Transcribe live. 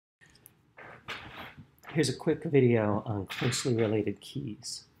Here's a quick video on closely related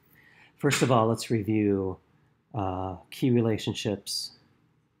keys. First of all, let's review key relationships,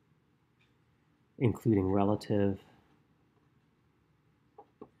 including relative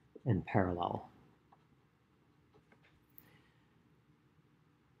and parallel.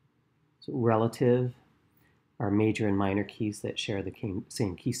 So relative are major and minor keys that share the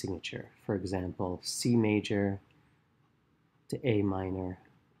same key signature. For example, C major to A minor,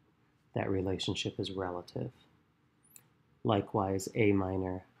 that relationship is relative. Likewise, A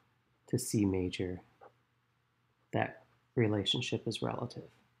minor to C major, that relationship is relative.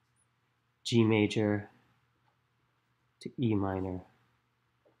 G major to E minor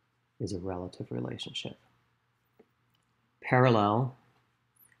is a relative relationship. Parallel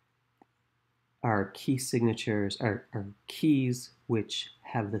are key signatures, are keys which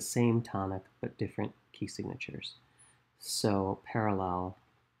have the same tonic but different key signatures. So parallel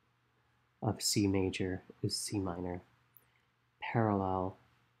of C major is C minor. Parallel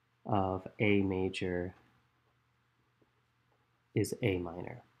of A major is A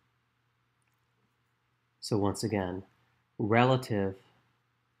minor. So once again, relative,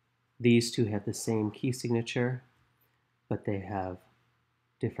 these two have the same key signature, but they have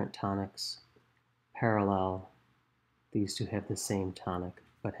different tonics. Parallel, these two have the same tonic,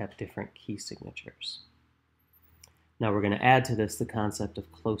 but have different key signatures. Now we're going to add to this the concept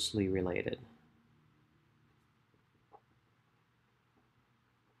of closely related.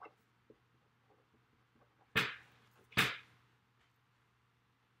 A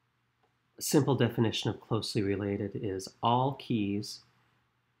simple definition of closely related is all keys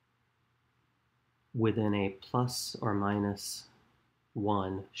within a plus or minus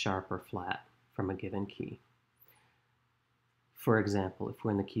 1 sharp or flat from a given key. For example, if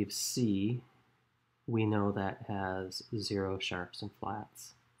we're in the key of C, we know that has 0 sharps and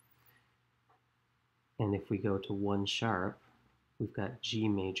flats. And if we go to 1 sharp, we've got G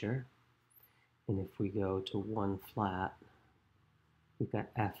major. And if we go to 1 flat, we've got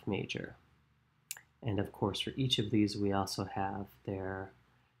F major. And of course, for each of these, we also have their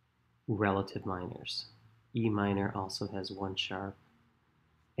relative minors. E minor also has 1 sharp.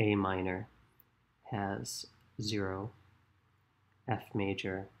 A minor has 0. F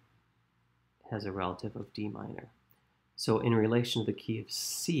major has a relative of D minor. So in relation to the key of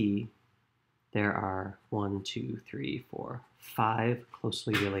C, there are 1, 2, 3, 4, 5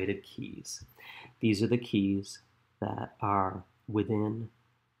 closely related keys. These are the keys that are within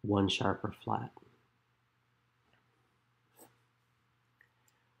 1 sharp or flat.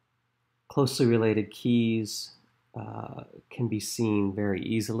 Closely related keys can be seen very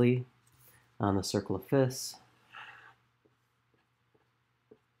easily on the circle of fifths.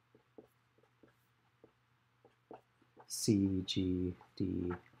 C, G,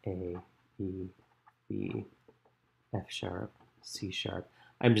 D, A, E, B, F sharp, C sharp.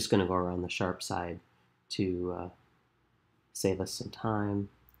 I'm just going to go around the sharp side to save us some time.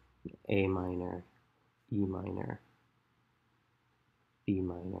 A minor, E minor, B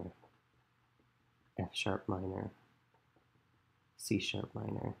minor, F sharp minor, C sharp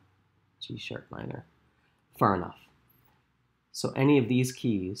minor, G sharp minor. Far enough. So any of these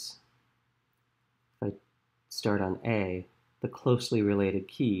keys, if I start on A, the closely related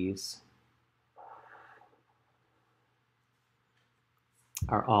keys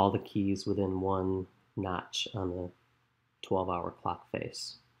are all the keys within 1 notch on the 12-hour clock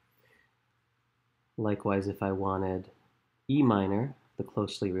face. Likewise, if I wanted E minor, the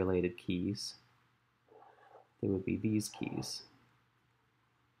closely related keys, they would be these keys.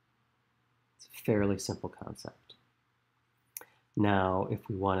 It's a fairly simple concept. Now, if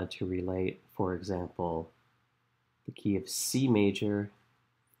we wanted to relate, for example, the key of C major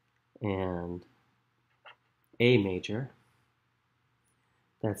and A major,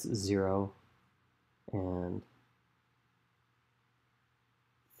 that's 0 and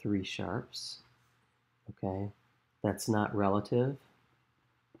 3 sharps, okay? That's not relative,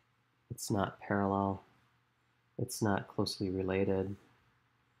 it's not parallel, it's not closely related.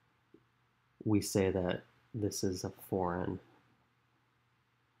 We say that this is a foreign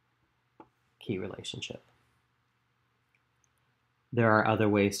key relationship. There are other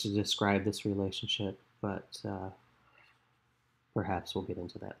ways to describe this relationship, but perhaps we'll get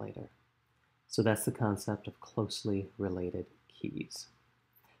into that later. So that's the concept of closely related keys.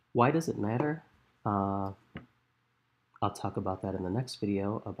 Why does it matter? I'll talk about that in the next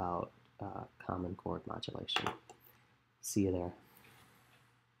video about common chord modulation. See you there.